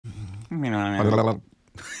Hey,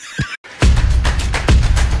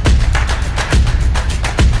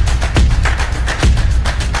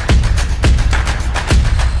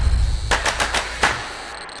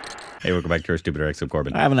 welcome back to our Stupid Rex of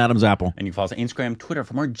Corbin. I have an Adam's apple. And you can follow us on Instagram, Twitter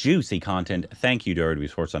for more juicy content. Thank you to everybody who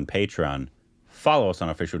supports on Patreon. Follow us on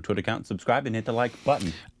our official Twitter account, subscribe, and hit the like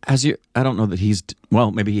button. I don't know that he's, well,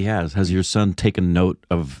 maybe he has. Has your son taken note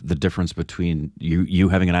of the difference between you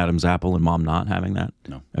having an Adam's apple and mom not having that?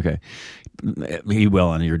 No. Okay. He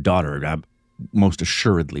will, and your daughter most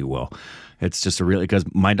assuredly will. It's just because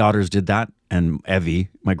my daughters did that, and Evie,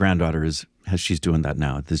 my granddaughter, she's doing that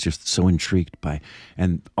now. It's just so intrigued by,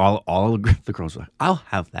 and all the girls are like, I'll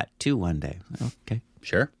have that too one day. Okay.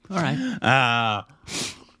 Sure. All right.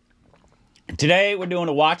 Today we're doing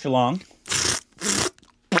a watch along.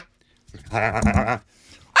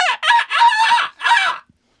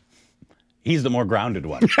 He's the more grounded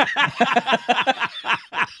one.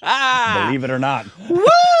 Believe it or not.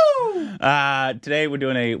 Woo! Today we're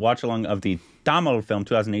doing a watch along of the Tamil film,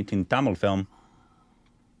 2018 Tamil film.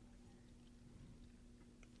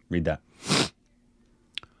 Read that.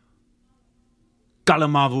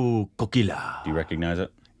 Kolamaavu Kokila. Do you recognize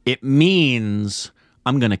it? It means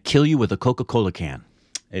I'm going to kill you with a Coca-Cola can.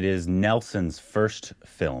 It is Nelson's first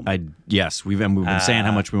film. Yes, we've been saying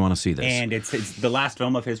how much we want to see this. And it's the last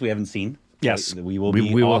film of his we haven't seen. Yes. We will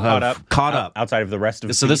be all caught up outside of the rest of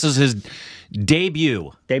the So this is his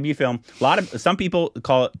debut film. Some people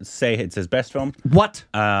say it's his best film. What?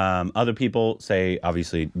 Other people say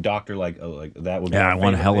obviously Doctor like that would be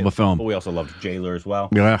one hell of a film. But we also loved Jailer as well.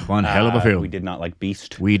 Yeah, one hell of a film. We did not like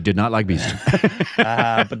Beast. We did not like Beast.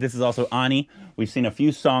 But this is also Ani. We've seen a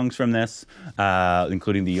few songs from this,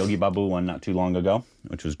 including the Yogi Babu one not too long ago,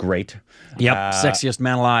 which was great. Yep, sexiest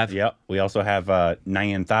man alive. Yep. We also have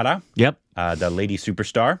Nayanthara. Yep. The lady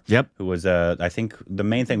superstar. Yep. Who was, I think, the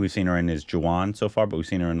main thing we've seen her in is Juwan so far, but we've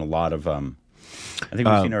seen her in a lot of, I think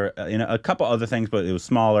we've seen her in a couple other things, but it was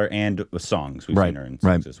smaller, and with songs. We've seen her in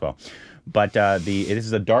songs as well. But this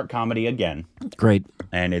is a dark comedy again. Great.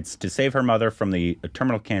 And it's to save her mother from the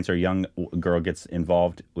terminal cancer. A young girl gets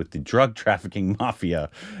involved with the drug trafficking mafia.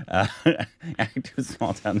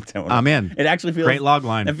 Small town. I'm in. It actually feels great log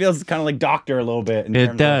line. It feels kind of like Doctor a little bit.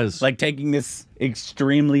 It does. Of, like taking this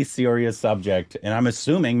extremely serious subject, and I'm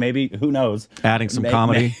assuming maybe who knows, adding some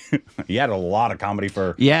comedy. He had a lot of comedy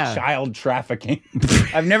for child trafficking.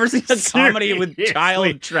 I've never seen a comedy with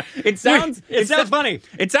child trafficking. It sounds funny.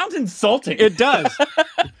 It sounds insulting. It does.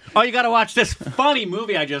 Oh, you got to watch this funny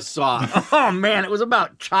movie I just saw. Oh, man, it was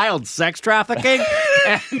about child sex trafficking.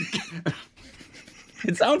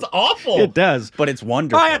 It sounds awful. It does. But it's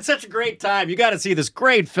wonderful. I had such a great time. You got to see this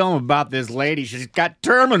great film about this lady. She's got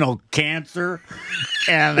terminal cancer.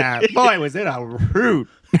 And boy, was it a hoot.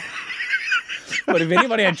 But if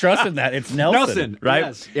anybody had trust in that, it's Nelson, right?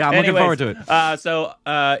 Yes. Yeah, I'm looking forward to it. So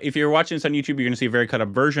if you're watching this on YouTube, you're going to see a very cut-up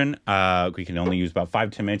version. We can only use about 5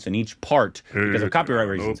 to 10 minutes in each part because of copyright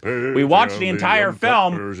reasons. We watched the entire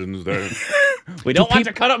film. We don't watch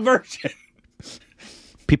a cut-up version.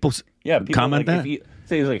 People comment like, that?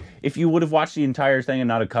 If you would have watched the entire thing and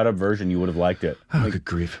not a cut-up version, you would have liked it. Oh, good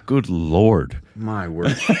grief. Good Lord. My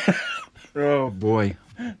word. Oh, boy.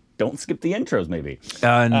 Don't skip the intros, maybe.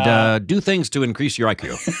 And do things to increase your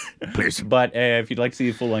IQ, please. But if you'd like to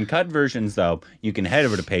see the full uncut versions, though, you can head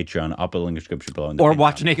over to Patreon. I'll put a link in the description below. Or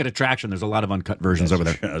watch Naked Attraction. There's a lot of uncut versions over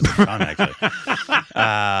there. There's a ton,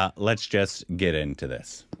 actually. Let's just get into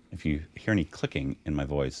this. If you hear any clicking in my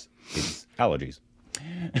voice, it's allergies.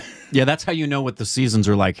 Yeah, that's how you know what the seasons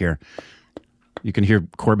are like here. You can hear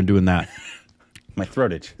Corbin doing that. My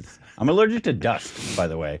throat itches. I'm allergic to dust, by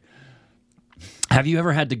the way. Have you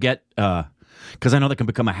ever had to get, because I know that can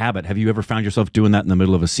become a habit, have you ever found yourself doing that in the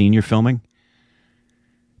middle of a scene you're filming?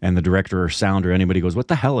 And the director or sound or anybody goes, what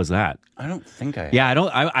the hell is that? I don't think I have.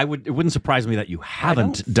 Yeah, it wouldn't surprise me that you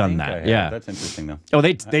haven't done that. Yeah. That's interesting, though. Oh,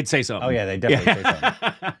 they'd say something. Oh, yeah, they definitely say something.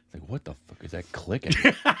 It's like, what the fuck is that clicking?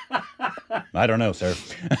 I don't know, sir.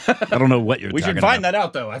 I don't know what you're talking about. We should find that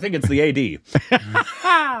out, though. I think it's the AD.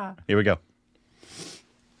 Here we go.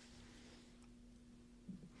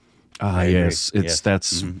 Yes,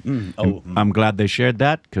 that's. I'm glad they shared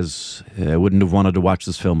that because I wouldn't have wanted to watch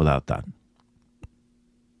this film without that.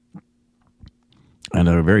 And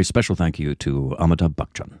a very special thank you to Amitabh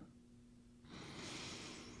Bachchan.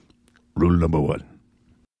 Rule number 1.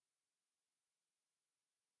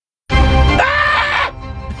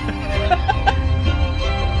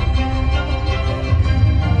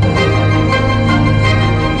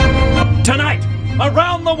 Tonight,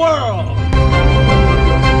 around the world.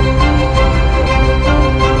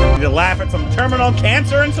 You laugh laugh at some terminal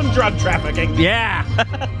cancer and some drug trafficking. Yeah.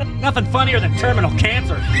 Nothing funnier than terminal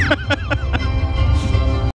cancer.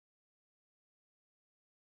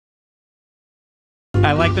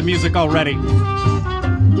 I like the music already.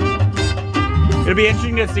 It'll be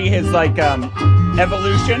interesting to see his like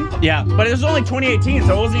evolution. Yeah. But it was only 2018,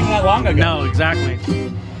 so it wasn't even that long ago. No, exactly.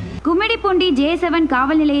 Gummidipoondi J7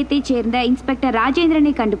 காவல் நிலையத்தைச் சேர்ந்த inspector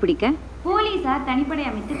ராஜேந்திரனை கண்டுபிடிக்க போலீசார் தனிப்படை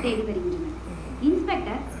அமைத்து தேடி வருகின்றனர்.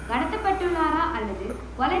 Inspector கடத்தப்பட்டுள்ளாரா அல்லது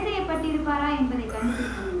கொலை செய்யப்பட்டிருப்பாரா என்பதை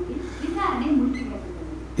கண்டுபிடிக்கும் நோக்கில் விசாரணை முடிக்கப்பட்டுள்ளது.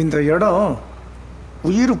 இந்த இடம்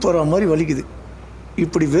உயிர் போற மாதிரி வலிக்குது.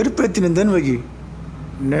 இப்படி வெறுப்பேத்தி நின்றேன்னு வை,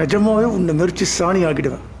 நிஜமாவே உன்னை மெரிச்சு சாணி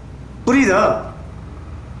ஆக்கிடுவேன். புரியுதா?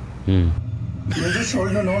 எது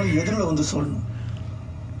சொல்லணும் எதிரில் வந்து சொல்லணும்.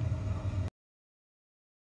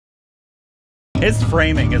 His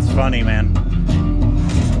framing is funny, man.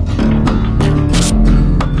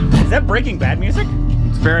 Is that Breaking Bad music?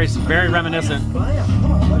 It's very reminiscent.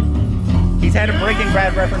 He's had a Breaking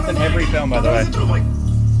Bad reference in every film, by the way.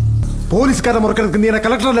 போலீஸ்கார முறக்கிறதுக்கு நீ என்ன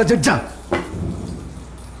கலெக்டர்ல ஜட்ஜா?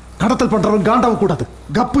 கடத்தல் பண்றவன் காண்டாவ கூடாது,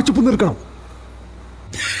 கப்பு சுப்புன்னு இருக்கணும்.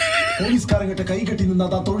 போலீஸ்காரங்கிட்ட கை கட்டி நின்னா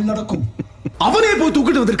தான் தொழில் நடக்கும். அவனே போய்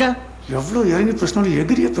தூக்கிட்டு வந்திருக்க. எவ்வளவு இறங்கி பேசினாலும்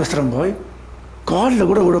எகிரியே பேசுறான் பாய். காலில்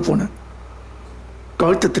கூட விட போனேன்,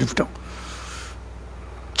 கழுத்தை திருப்பிட்டான்.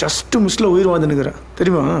 ஜஸ்ட் மிஸ்ல உயிர் வாழ்ந்துனுக்குறேன்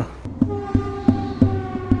தெரியுமா?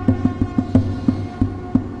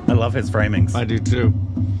 I love his framings. I do too.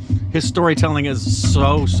 His storytelling is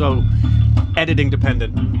so editing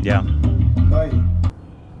dependent. Yeah. பாய்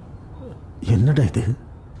என்னடா இது?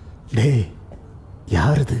 டேய்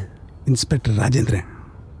யார் இது? இன்ஸ்பெக்டர் ராஜேந்திரன்.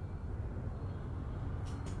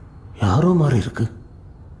 யாரோ மாதிரி இருக்கு.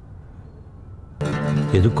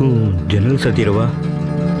 எதுக்கும் ஜன்னல் சத்திரவா?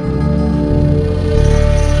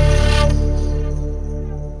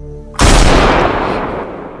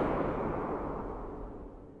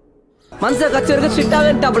 மனுஷ கட்சி வரைக்கும் ஸ்ட்ரிக்டாவே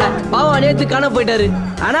இருட்டாப்ல. பாவம் அநியத்து காண போயிட்டாரு.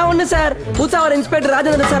 ஆனா ஒண்ணு சார், புதுசா ஒரு இன்ஸ்பெக்டர்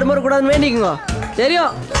ராஜேந்திரன் சார் மாதிரி கூடாதுன்னு வேண்டிக்குங்க.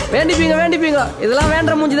 தெரியும், வேண்டிப்பீங்க. இதெல்லாம்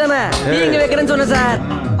வேண்ட மூஞ்சி தானே. நீங்க வைக்கிறேன்னு சொன்ன சார்.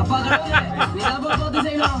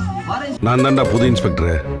 நான் தான்டா புது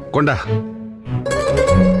இன்ஸ்பெக்டர். கொண்டா.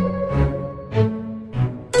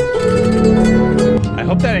 I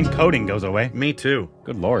hope that encoding goes away. Me too.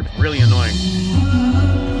 Good Lord. Really annoying.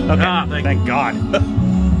 Okay. Thank God.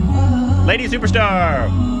 Lady Superstar.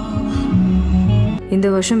 இந்த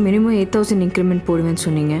வருஷம் மினிமம் 8000 இன்க்ரிமெண்ட் போடுவேன்னு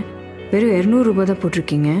சொன்னீங்க. வெறும் 200 ரூபாய் தான்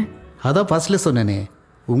போட்டிருக்கீங்க. அதான் ஃபர்ஸ்ட்டில் சொன்னேனே,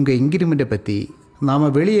 உங்கள் இன்க்ரிமெண்ட்டை பற்றி நாம்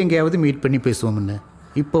வெளியே எங்கேயாவது மீட் பண்ணி பேசுவோம்னு.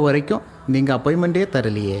 இப்போ வரைக்கும் நீங்கள் அப்பாயின்மெண்ட்டே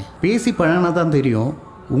தரலையே. பேசி பழகினா தான் தெரியும்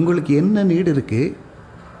உங்களுக்கு என்ன நீடு இருக்குது.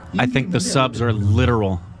 I think the subs are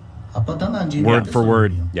literal. Word for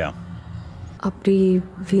word. Yeah. அப்படி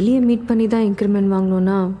வெளியே மீட் பண்ணி தான் இன்க்ரிமெண்ட்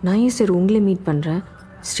வாங்கணுன்னா நான் ஏன் சார் உங்களே மீட் பண்ணுறேன்?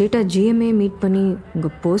 ஸ்ட்ரெயிட்டாக GMA மீட் பண்ணி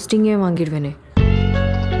உங்கள் போஸ்டிங்கே வாங்கிடுவேனே.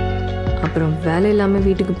 அப்புறம் வேலை இல்லாமல்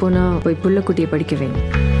வீட்டுக்கு போனால் போய் புள்ளக்குட்டியை படிக்க வேணும்.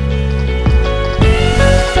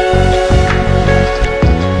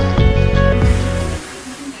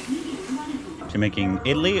 Making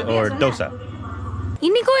idli or dosa?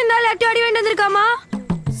 இன்னைக்கும் இந்த ஆள் அடி அடி வேண்டி வந்திருக்காமா?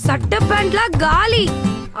 சட்டை பேண்ட்லாம் காலி.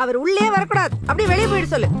 அவர் உள்ளே வரக்கூடாது, அப்படியே வெளியே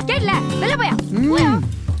போயிட்டு சொல்லு. கேட்ல வெளிய போயா?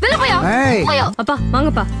 வெளிய போயா? அப்பா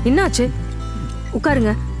வாங்கப்பா. என்னாச்சு?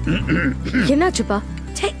 உட்காருங்க. என்னாச்சுப்பா?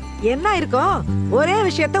 என்ன இருக்கும்? ஒரே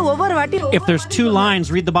விஷயத்தை ஒவ்வொரு வாட்டி. If there's 2 lines,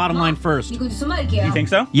 read the bottom line first. You think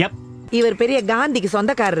so? Yep. இவர் பெரிய காந்திக்கு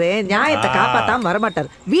சொந்தக்காரரு, நியாயத்தை காப்பாத்தாம வரமாட்டார்.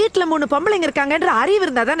 வீட்டுல 3 பொம்பளைங்க இருக்காங்கன்ற அறிவு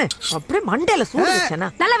இருந்தா தானே. அப்படியே மண்டையில சூடு வச்சனா.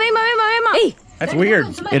 நல்லா வேமா. That's weird.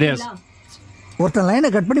 It is. ஒருத்தன்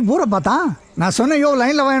லைனை கட் பண்ணி பூர பார்த்தான். நான் சொன்ன யோ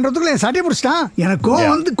லைன்ல வாங்கின்றதுக்குள்ள என் சட்டை பிடிச்சிட்டான். எனக்கு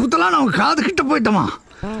கோவம் வந்து குத்தலாம் அவன் காது கிட்ட போயிட்டமா.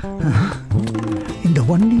 இந்த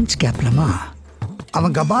 1 inch கேப்லமா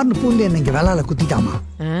அவன் கபார்னு பூந்து என்ன இங்க வேளால குத்திட்டாமா.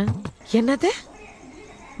 என்னது?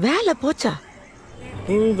 வேலை போச்சா?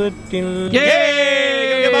 Yay!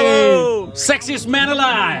 Sexiest man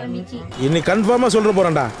alive. இன்னி கன்ஃபார்மா சொல்ற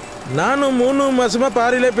போறேன்டா. நானும் 3 மாசமா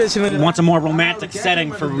பாரியிலே பேசினேன். Want a more romantic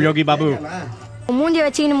setting for Yogi Babu? மூஞ்சி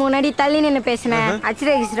வச்சின்னு முன்னாடி தள்ளி நின்னு பேசினேன்.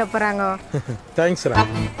 அச்சிரகிச்சிர போறாங்க. தேங்க்ஸ் ரா.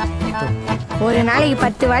 ஒரு நாளைக்கு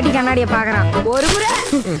 10 வாட்டி கண்ணாடியை பார்க்கறான். ஒரு முறை.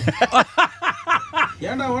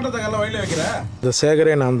 ஏன்டா ஓட்டத்தை கல்ல வயில வைக்கிற? இந்த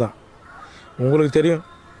சேகரே நான் தான். உங்களுக்கு தெரியும்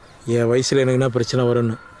என் வயசுல எனக்கு என்ன பிரச்சனை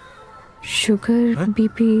வரும்னு. Sugar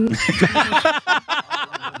BP.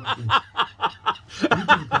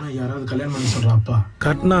 யாராவது கல்யாணம் பண்ணி சொல்றா அப்பா.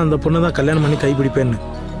 கட்டினா அந்த பொண்ணு தான் கல்யாணம் பண்ணி கைப்பிடிப்பேன்னு.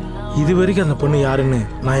 இது வரைக்கும் அந்த பொண்ணு யாருன்னு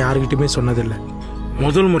நான் யாருக்கிட்டயுமே சொன்னதில்லை.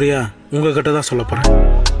 முதல் முறையா உங்ககிட்ட தான் சொல்ல போறேன்.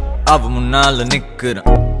 அவ முன்னால நிக்கிறேன்.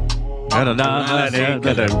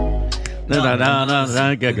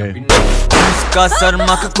 அனுஷ்கா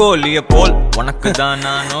சர்மாக்கு கோலிய போல் உனக்கு தான்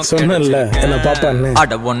நானோ சொன்னேன்ல என்ன பாப்பான்னு.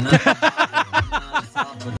 அட ஒண்ணு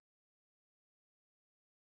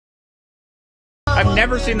I've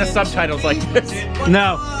never seen the subtitles like this. No.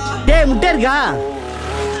 டேய் முட்டை இருக்கா?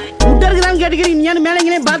 முட்டை இருக்குதான்னு கேட்டுக்கிறீங்க, நீ ஏன் மேலே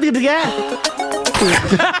இங்கே பார்த்துக்கிட்டு இருக்க?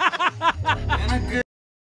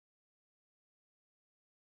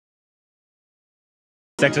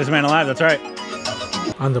 Sexiest man alive, that's right.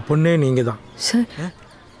 அந்த பொண்ணே நீங்க தான். சார்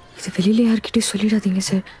இது வெளியில யார்கிட்டயும் சொல்லிடாதீங்க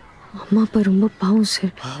சார். அம்மா அப்பா ரொம்ப பாவம்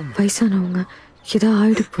சார். வயசானவங்க ஏதோ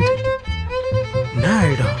ஆயிடு போகுது. என்ன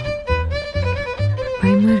ஆயிடும்?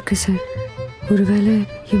 பயமா இருக்கு சார். ஒருவேளை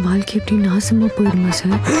என் வாழ்க்கை எப்படி நாசமா போயிடுமா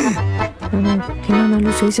சார்?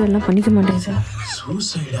 என்னாலும் சூசைட்லாம் பண்ணிக்க மாட்டேன் sir.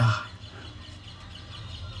 சூசைடா?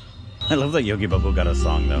 I love that Yogi Babu got a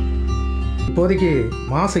song though. இப்போதைக்கு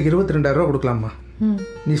மாதம் 22,000 ரூபா கொடுக்கலாமா?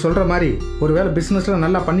 நீ சொல்கிற மாதிரி ஒரு வேளை பிஸ்னஸில்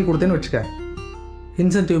நல்லா பண்ணி கொடுத்தேன்னு வச்சுக்க,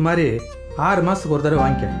 இன்சென்டிவ் மாதிரி 6 மாதத்துக்கு ஒரு தடவை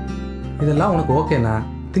வாங்கிக்க. இதெல்லாம் உனக்கு ஓகேண்ணா,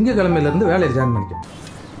 திங்கக்கிழமையிலேருந்து வேலையை ஜாயின் பண்ணிக்க.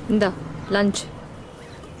 இந்தா லஞ்ச்.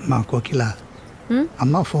 நான் கோகிலா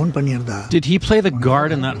அம்மா ஃபோன் பண்ணியிருந்தா. Did he play the guard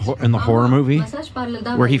in the horror movie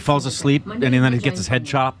where he falls asleep and then he gets his head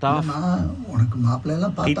chopped off? உனக்கு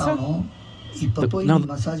மாப்பிள்ளையெல்லாம் பார்த்தாலும் இப்போ போய்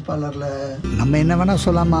மசாஜ் பார்லர்ல நம்ம என்ன வேணா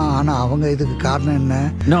சொல்லாமா, ஆனா அவங்க இதுக்கு காரணம் என்ன,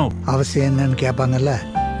 அவசியம் என்னன்னு கேட்பாங்கல்ல.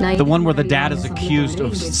 The one where the dad is accused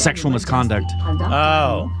of sexual misconduct.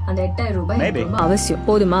 Oh. Maybe. அவசியம்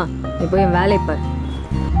போதுமா? நீ போய் வேலையை பாரு.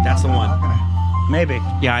 That's the one. Maybe.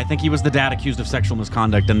 Yeah, I think he was the dad accused of sexual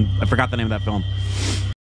misconduct, and I forgot the name of that film.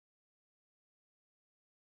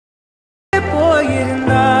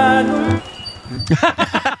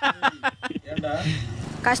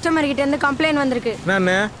 Customer கிட்ட இருந்து complaint வந்திருக்கு.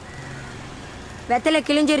 நானே வெத்தல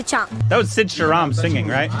கிழிஞ்சிருச்சான். That was Sid Sharam singing,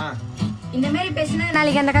 right? இந்த மாதிரி பேசினா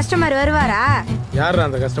நாளைக்கு அந்த கஸ்டமர் வருவாரா? யாரா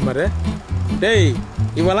அந்த கஸ்டமர்? டேய்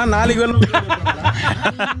இவெல்லாம் நாளைக்கு வரணும்.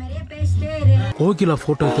 கோகிலா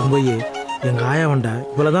போட்டோ எடுத்து போய் எங்க ஆயா வண்டா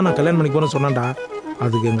இவ்வளவுதான் நான் கல்யாணம் பண்ணி போறேன்னு சொன்னான்டா.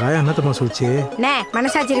 அதுக்கு எங்க ஆயா என்னத்தமா சொல்லிச்சு? நே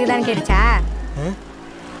மனசாட்சி இருக்குதான்னு கேட்டுச்சா?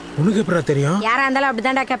 உனக்கு எப்படா தெரியும்? யாரா இருந்தாலும்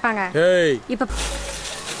அப்படிதான்டா கேட்பாங்க. ஏய் இப்ப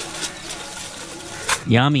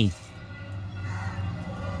Yummy.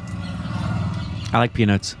 I like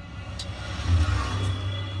peanuts.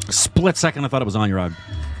 A split second I thought it was on your rug.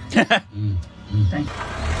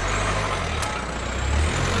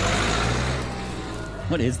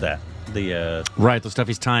 What is that? The Right, the stuff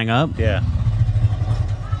he's tying up? Yeah.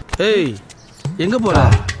 Hey, எங்க போற?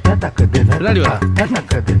 பின்னாடி வா.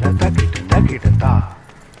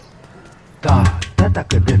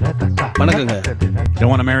 வணக்கங்க.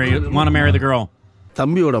 Don't want to marry the girl.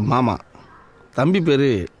 தம்பியோட மாமா. தம்பி பேரு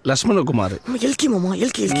லட்சுமணகுமார். எல்கி மாமா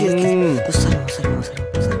எல்கி.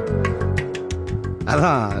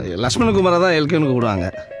 அதான் லட்சுமணகுமாரை தான் எல்கேன்னு கூப்பிடுவாங்க.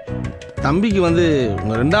 தம்பிக்கு வந்து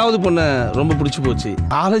உங்க 2வது பொண்ணை ரொம்ப பிடிச்சி போச்சு.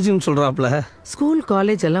 காலேஜ்னு சொல்றாப்ல. ஸ்கூல்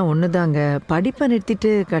காலேஜ் எல்லாம் ஒண்ணுதாங்க. படிப்பை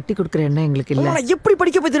நிறுத்திட்டு கட்டி கொடுக்குற எண்ணம் எங்களுக்கு இல்ல. எப்படி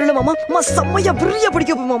படிக்க போய் தெரியல மாமா. செம்மையா பெரிய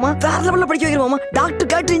படிக்க போய் மாமா. வேற லெவல்ல படிக்க வைக்கிறோம் மாமா.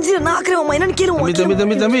 டாக்டர் இன்ஜினியர் நான் ஆக்குறேன் மாமா. என்னன்னு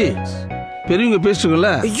கேளுங்க. தம்பி பெரியவங்க பேசுங்கல்ல.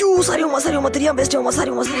 ஐயோ சாரி மாமா தெரியாம பேசிட்டேன் மாமா.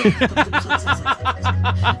 சாரி மாமா.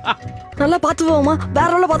 நல்லா பார்த்து போவோமா, வேற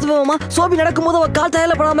நல்லா பார்த்து போவோமா. சோபி நடக்கும்போது அவ கால்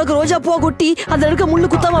தயாரில படாம ரோஜா பூ கொட்டி அந்த நடுக்க முள்ளு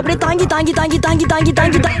குத்தாம அப்படியே தாங்கி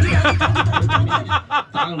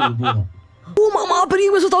ஓ மாமா பெரிய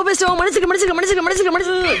பேச பேசுவோம்.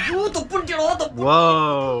 மனுஷங்க ஐயோ தப்புடா தப்பு. Whoa.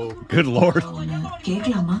 Good lord.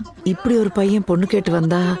 கேட்கலாமா? இப்படி ஒரு பையன் பொண்ணு கேட்டு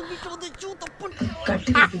வந்தா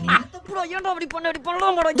கட்டிடுவீங்க? தப்புடா. ஏன்டா அப்படி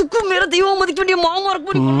பண்ணலாம்டா. இதுக்கு மேல தெய்வம் மதிக்க வேண்டிய மாமா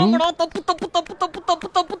இருக்கு. பண்ணலாம்டா. தப்பு.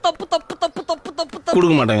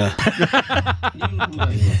 கொடுக்க மாட்டாங்க.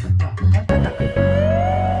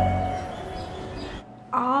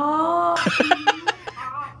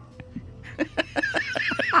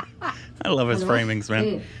 I love his framings, man.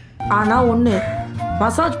 ஆனா ஒண்ணு,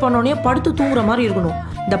 மசாஜ் பண்ணோனே படுத்து தூங்குற மாதிரி இருக்கணும்.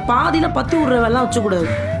 இந்த பாதியில பத்தி விடுறவெல்லாம் வச்சு கூடாது.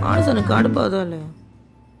 மனுஷனுக்கு அடுப்பாதான் இல்ல.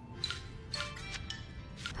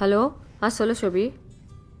 ஹலோ சொல்லு ஷோபி.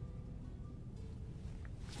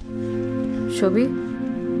 ஷோபி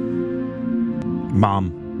Mom.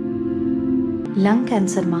 லங்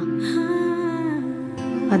கேன்சர்மா.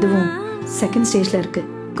 அதுவும் செகண்ட் ஸ்டேஜில் இருக்குது.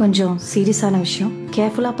 கொஞ்சம் சீரியஸான விஷயம்,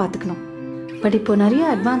 கேர்ஃபுல்லாக பார்த்துக்கணும். பட் இப்போ நிறைய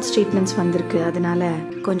அட்வான்ஸ் ட்ரீட்மெண்ட்ஸ் வந்திருக்கு, அதனால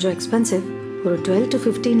கொஞ்சம் எக்ஸ்பென்சிவ். ஒரு 12 to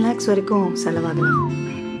 15 lakhs வரைக்கும் செலவாகலாம்.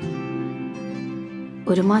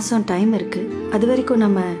 1 மாதம் டைம் இருக்குது. அது வரைக்கும்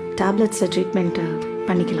நம்ம டேப்லெட்ஸில் ட்ரீட்மெண்ட்டை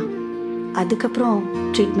பண்ணிக்கலாம். அதுக்கப்புறம்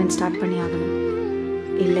ட்ரீட்மெண்ட் ஸ்டார்ட் பண்ணி ஆகணும்.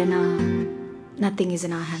 இல்லைன்னா nothing is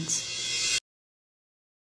in our hands.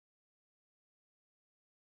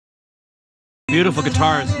 Beautiful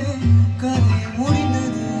guitars.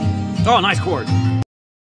 Oh, nice chord.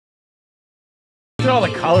 Look at all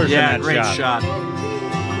the colors in that great shot.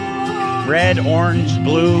 Red, orange,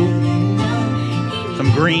 blue, some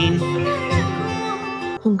green.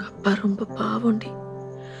 உங்க அப்பா ரொம்ப பாவண்டி.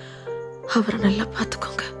 அவரை நல்லா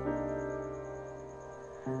பார்த்துக்கோங்க.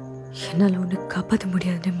 என்னால் உன்னை காப்பாற்ற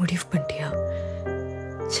முடியாதுன்னு முடிவு பண்ணிட்டியா?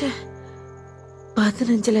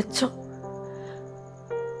 15 லட்சம்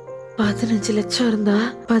 15 லட்சம் இருந்தா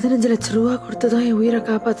 15 லட்சம் ரூபா கொடுத்துதான் என் உயிரை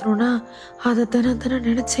காப்பாற்றணும்னா அதை தினம்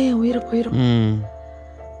நினைச்சே என் உயிரை போயிடும்.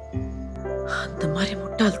 அந்த மாதிரி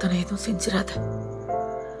முட்டாள்தனம் எதுவும் செஞ்சிடாத.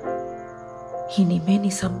 இனிமே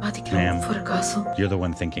நீ சம்பாதிக்கிற ஒவ்வொரு காசும் You're the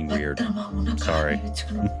one thinking weird. Sorry.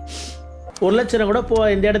 1 லட்சம் கூட போ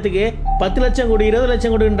இந்த இடத்துக்கு 10 லட்சம் கொடு 20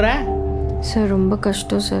 லட்சம் கொடுன்ற. சார் ரொம்ப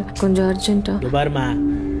கஷ்டம் சார், கொஞ்சம் அர்ஜென்ட்டா. பாருமா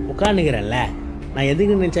உட்காந்துக்கிறேன்ல, நான்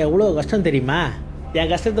எதுக்கு நினைச்சா எவ்வளோ கஷ்டம் தெரியுமா?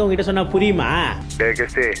 என் கஷ்டத்தை உங்ககிட்ட சொன்னா புரியுமா?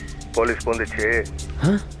 போலீஸ் வந்துச்சு,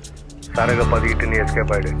 சரக பதிக்கிட்டு நீ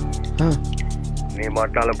எஸ்கேப் ஆயிடு. நீ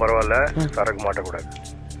மாட்டாலும் பரவாயில்ல, சரக்கு மாட்டக்கூடாது.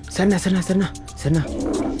 சரிண்ணா சரிண்ணா சரிண்ணா சரிண்ணா.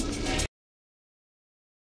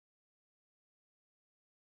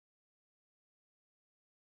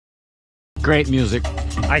 Great music.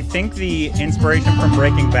 I think the inspiration from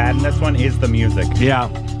Breaking Bad in this one is the music. Yeah,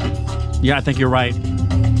 I think you're right.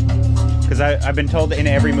 Because I've been told that in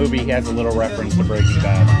every movie he has a little reference to Breaking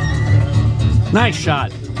Bad. Nice shot.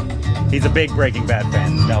 He's a big Breaking Bad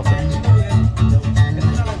fan, Nelson.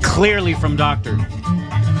 Clearly from Doctor.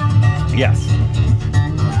 Yes.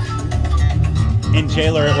 In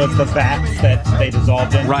Jailer, it was the vats that they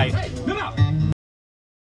dissolved in. Right.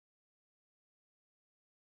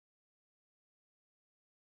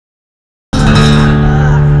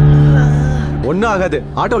 ஒன்னும் ஆகாது,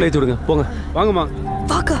 ஆட்டோல ஏத்தி விடுங்க. போங்க. வாங்கம்மா.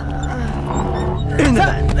 வாக்கா.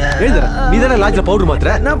 நீ தானே லாட்ஜ்ல பவுடர்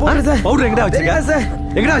மாத்துற? நான் போறேன் சார். பவுடர் எங்கடா வச்சிருக்க?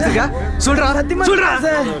 எங்கடா வச்சிருக்க? சொல்றா. சொல்றா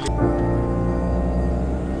sir.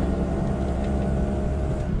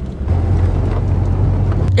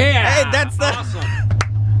 Yeah. Hey, that's awesome.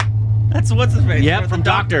 That's what's his face. Yeah, from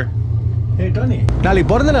Doctor. Hey Tony.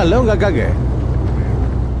 நாளைக்கு பிறந்த நாள்ல உங்க அக்காக்கு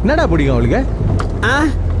என்னடா பிடிக்கும் அவளுக்கு?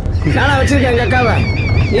 நானா வச்சிருக்கேன் எங்க அக்காவை.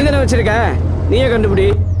 நீ தானே வச்சிருக்க? நீயே கண்டுபிடி.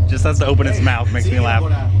 Just has to open his mouth, makes me laugh.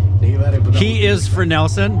 He is for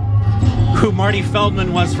Nelson, who Marty Feldman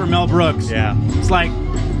was for Mel Brooks. Yeah. It's like,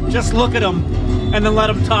 just look at him and then let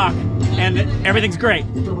him talk, and everything's great.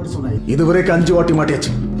 இதுவரைக்கும் 5 வாட்டி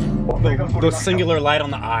மாட்டியாச்சு. The singular light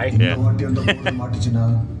on the eye. Yeah.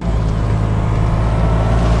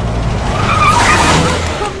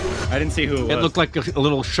 I didn't see who it was. It looked like a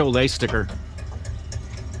little Cholet sticker.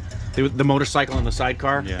 The motorcycle in the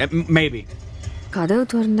sidecar. Yeah. Maybe. கதவு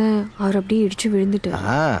திறந்த அவர் அப்படியே இடிச்சு விழுந்துட்டு.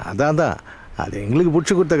 அதான் அது எங்களுக்கு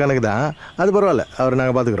பிடிச்சி கொடுத்த கணக்கு தான். அது பரவாயில்ல, அவரை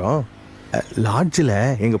நாங்கள் பார்த்துக்குறோம். லாட்ஜில்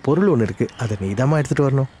எங்கள் பொருள் ஒன்று இருக்குது, அதை நீ தான் எடுத்துகிட்டு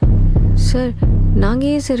வரணும். சார் நாங்கள்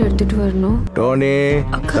ஏன் சார் எடுத்துகிட்டு வரணும்? டோனி,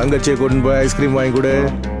 தங்கச்சியை கூட்டின்னு போய் ஐஸ்கிரீம் வாங்கி கொடு.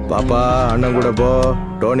 பாப்பா அண்ணன் கூட போ.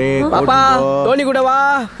 டோனி பாப்பா டோனி கூட வா.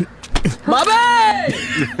 பாபே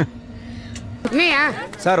என்னையா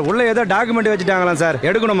சார் உள்ள ஏதோ டாக்குமெண்ட் வச்சுட்டாங்களாம் சார்,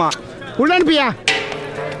 எடுக்கணுமா? உள்ள அனுப்பியா?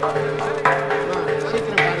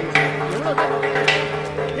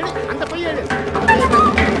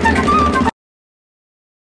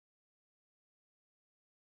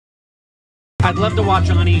 I'd love to watch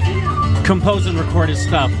Ani compose and record his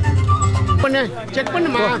stuff. பண்ணு செக்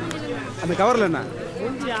பண்ணுமா. அந்த கவர்ல என்ன?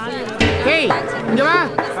 ஏய் இங்க வா.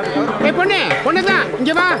 ஏய் பொண்ணு தான்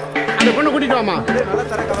இங்க வா. அந்த பொண்ணு கூட்டிட்டு வாமா.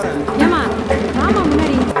 ஏமா வாமா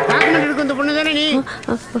முன்னாடி. டாக்குமெண்ட் எடுக்க அந்த பொண்ணு தானே நீ?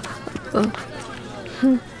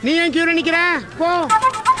 நீ ஏன் கியூல நிக்கிற? போ.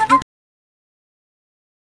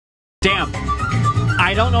 Damn.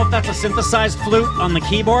 I don't know if that's a synthesized flute on the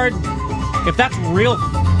keyboard. If that's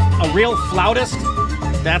a real flautist,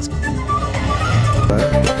 that's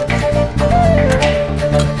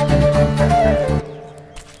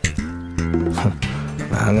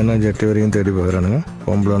நாங்கன்னா jet வரையும் தேடி பார்க்குறானுங்க,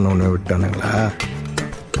 பொம்பளை ஒன்று விட்டானுங்களா?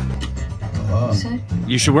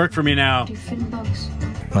 You should work for me now.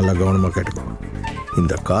 நல்லா கவனமாக கேட்டுக்கோ.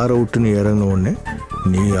 இந்த காரை விட்டு நீ இறங்கின உடனே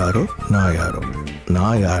நீ யாரோ நான் யாரோ,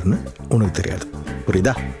 நான் யாருன்னு உனக்கு தெரியாது,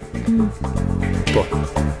 புரியுதா? போ.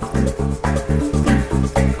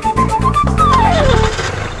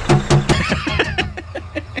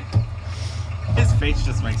 His face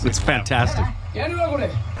just makes It's fantastic.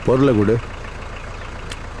 பொருளை கொடு,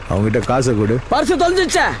 அவங்ககிட்ட காசை கொடு. பர்ஸ்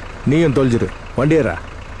தொலைஞ்சிச்சா? நீயும் தொலைஞ்சிரு, வண்டியரா.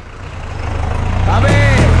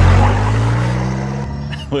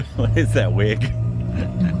 What is that wig?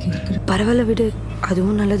 பரவாயில்ல விடு,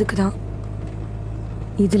 அதுவும் நல்லதுக்கு தான்.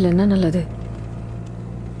 இதுல என்ன நல்லது?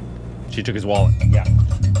 She took his wallet. Yeah.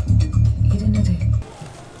 இது என்னது?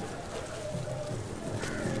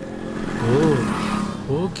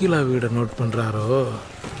 ஓகே கோகிலா வீடை நோட் பண்றாரோ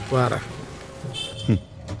வார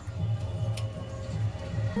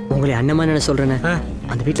உங்களை அண்ணமா என்ன சொல்றேனே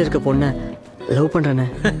அந்த வீட்ல இருக்க பொண்ண லவ் பண்றேனே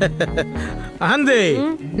ஆந்தே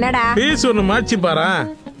என்னடா பேச ஒண்ணு மாச்சி பாரா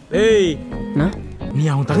ஏய் நீ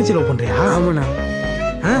அவன் தங்கச்சி லவ் பண்றியா ஆமாண்ணா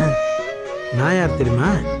நான் யார் தெரியுமா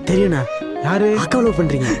தெரியும்ண்ணா யாரு அக்கா லவ்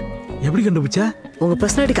பண்றீங்க எப்படி கண்டுபிடிச்சா உங்க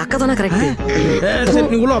பர்சனாலிட்டிக்கு அக்கா தானே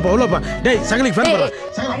கரெக்ட் நீ உள்ளப்பா டேய் சகலிக்கு ஃபேன் பண்ணு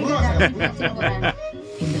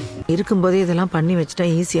இருக்கும்போதே இதெல்லாம் பண்ணி வச்சுட்டா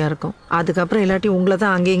ஈஸியா இருக்கும். அதுக்கப்புறம் இல்லாட்டி உங்களை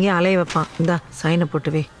தான் அங்கே இங்கேயும் அலைய வைப்பான். இந்தா சைனை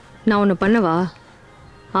போட்டுவே. நான் உன்னை பண்ணவா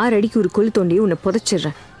 6 அடிக்கு ஒரு கொல் தோண்டி உன்னை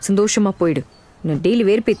புதைச்சிடுறேன். சந்தோஷமா போயிடு. உன்னை டெய்லி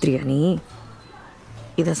வேர்பேத்திரியா நீ?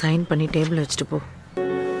 இதை சைன் பண்ணி டேபிள் வச்சுட்டு போ.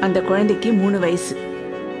 அந்த குழந்தைக்கு 3 வயசு.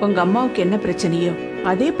 உங்க அம்மாவுக்கு என்ன பிரச்சனையோ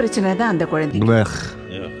அதே பிரச்சனை தான் அந்த குழந்தைக்கு.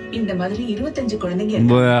 இந்த மாதிரி 25 குழந்தைங்க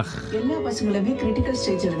எல்லா பசங்களுமே கிரிட்டிக்கல்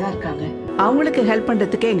ஸ்டேஜ்ல தான் இருக்காங்க. அவங்களுக்கு ஹெல்ப்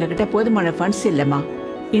பண்றதுக்கு எங்ககிட்ட போதுமான ஃபண்ட்ஸ் இல்லம்மா.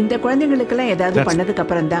 இந்த குழந்தைங்களுக்கு எல்லாம் ஏதாவது பண்ணதுக்கு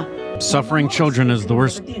அப்புறம் தான். Suffering children is the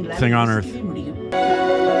worst thing on earth.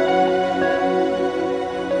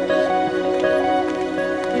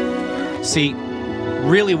 See,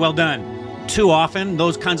 really well done. Too often,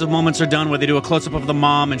 those kinds of moments are done where they do a close-up of the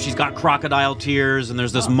mom and she's got crocodile tears and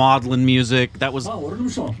there's this maudlin music. That was...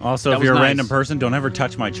 Also, if you're a random person, don't ever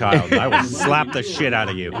touch my child. I will slap the shit out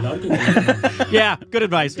of you. Yeah, good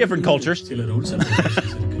advice. Different cultures.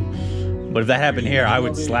 But if that happened here, I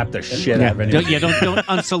would slap the shit out of anyone. Don't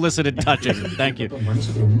unsolicited touching. Thank you.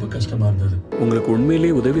 உங்களுக்கு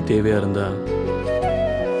உண்மையிலேயே உதவி தேவையா இருந்தா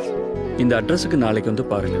இந்த அட்ரஸுக்கு நாளைக்கு வந்து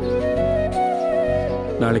பாருங்க.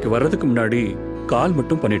 நாளைக்கு வர்றதுக்கு முன்னாடி கால்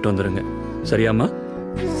மட்டும் பண்ணிட்டு வந்துருங்க. சரியாமா?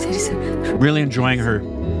 சரி sir. Really enjoying her.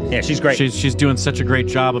 Yeah, she's great. She's doing such a great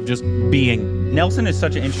job of just being. Nelson is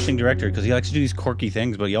such an interesting director because he likes to do these quirky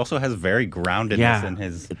things, but he also has very groundedness in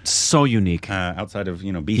his. It's so unique. Outside of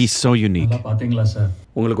beasts. He's so unique. பாத்தீங்களா sir?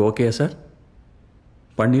 உங்களுக்கு ஓகேயா sir?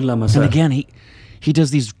 பண்ணிடலாமா sir? And again, he does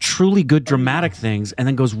these truly good dramatic things and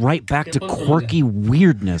then goes right back to quirky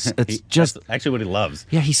weirdness. It's just that's actually what he loves.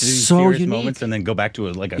 Yeah, he's these so serious unique. moments and then go back to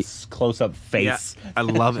like a close-up face. Yeah, I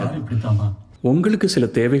love it. உங்களுக்கு சில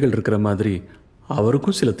தேவைகள் இருக்கிற மாதிரி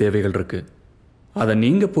அவருக்கும் சில தேவைகள் இருக்கு. அதை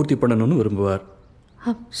நீங்க பூர்த்தி பண்ணணும்னு விரும்புவார்.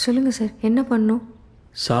 சொல்லுங்க சார், என்ன பண்ணணும்?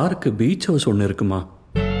 சாருக்கு பீச் ஹவுஸ் ஒன்று இருக்குமா?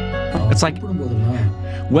 It's like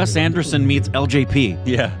Wes Anderson meets LJP.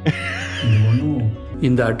 Yeah.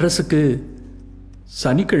 இந்த அட்ரஸுக்கு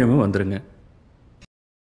சனிக்கிழமை வந்துருங்க.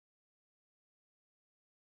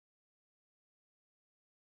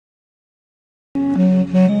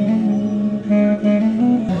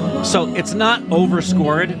 So it's not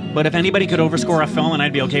overscored, but if anybody could overscore a film and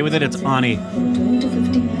I'd be okay with it, it's Ani.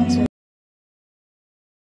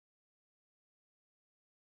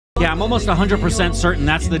 Yeah, I'm almost 100% certain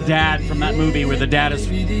that's the dad from that movie where the dad is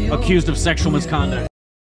accused of sexual misconduct.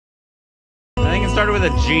 I think it started with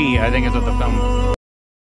a G. I think it's what the film.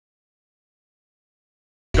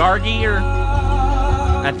 Gargi or?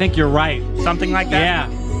 I think you're right. Something like that? Yeah.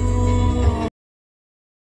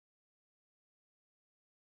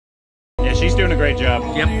 Yeah, she's doing a great job.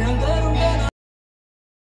 Yep.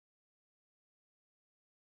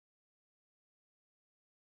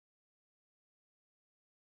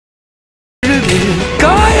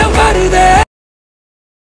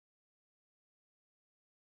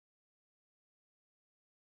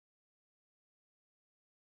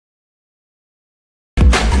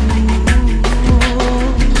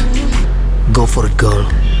 Go for it, girl.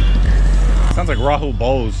 Sounds like Rahul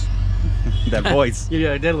Bose. That voice.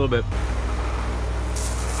 Yeah, I did a little bit.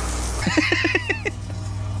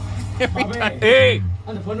 Hey!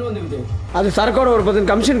 அந்த பொண்ணு வந்துக்குது. அது சரக்கோட ஒரு 10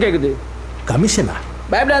 commission கேக்குது. கமிஷனா?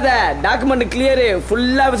 பயப்படாத, document clear,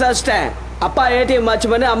 ஃபுல்லா விசாரிச்சிட்டேன். அப்பா ATM watch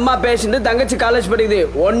பண்ணி அம்மா பேசிட்டு தங்கச்சி காலேஜ் படிக்குது.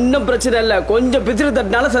 ஒன்றும் பிரச்சனை இல்லை, கொஞ்சம் பித்திரு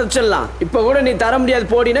தட்டினால சதிச்சிடலாம். இப்போ கூட நீ தர முடியாது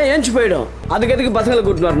போடினா ஏஞ்சி போயிடும். அதுக்கு எதுக்கு பசங்களை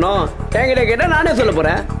கூட்டிட்டு வரணும்? என்கிட்ட கேட்டா நானே சொல்ல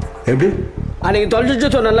போறேன். எப்படி? அன்னைக்கு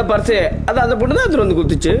தொலைச்சிட்டு சொன்ன பர்ஸு அது அந்த பொண்ணு தான் எடுத்துட்டு வந்து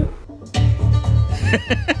குத்துச்சு.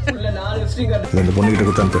 இந்த பொண்ணுகிட்ட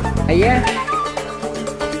கொடுத்தாந்து. ஐயா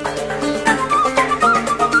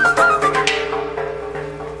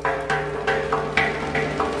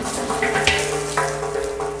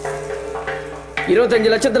 $25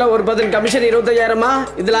 லட்சத்துல ஒரு 10 கமிஷன் 25,000மா?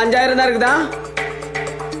 இதுல 5,000 தான் இருக்குதா?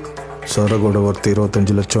 சரகோட ஒருத்த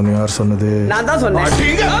 25 லட்சம் யார் சொன்னது? நான் தான் சொன்னேன்.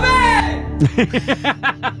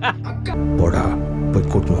 போடா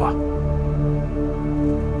போய் கூட்டினு வா.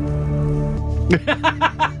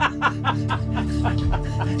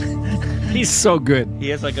 He's so good. He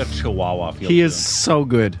has like a chihuahua feel. He is so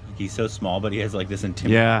good. He's so small, but he has like this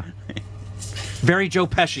intimidating. Yeah. Very Joe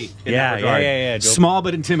Pesci in that regard. Yeah. Small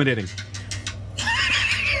but intimidating.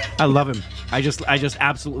 I love him. I just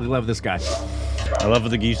absolutely love this guy. I love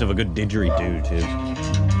the geese of a good didgeridoo too.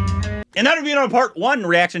 And that would be another part 1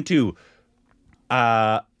 reaction to,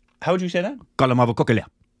 how would you say that? Kolamaavu Kokila.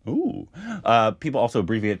 Ooh. People also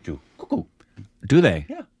abbreviate it to CoCo. Do they?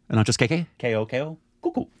 Yeah. And not just KK? K-O-K-O.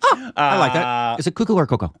 CoCo. I like that. Is it CoCo or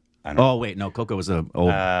CoCo? I don't know. Oh, wait, no, CoCo was a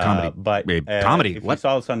old comedy. But comedy? If What? you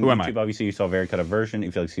saw this on Who am YouTube, obviously you saw a very cut up version.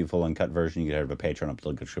 If you like to see a full uncut version, you can head over to Patreon up to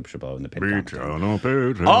the description below in the pinned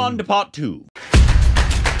comment. On to part 2.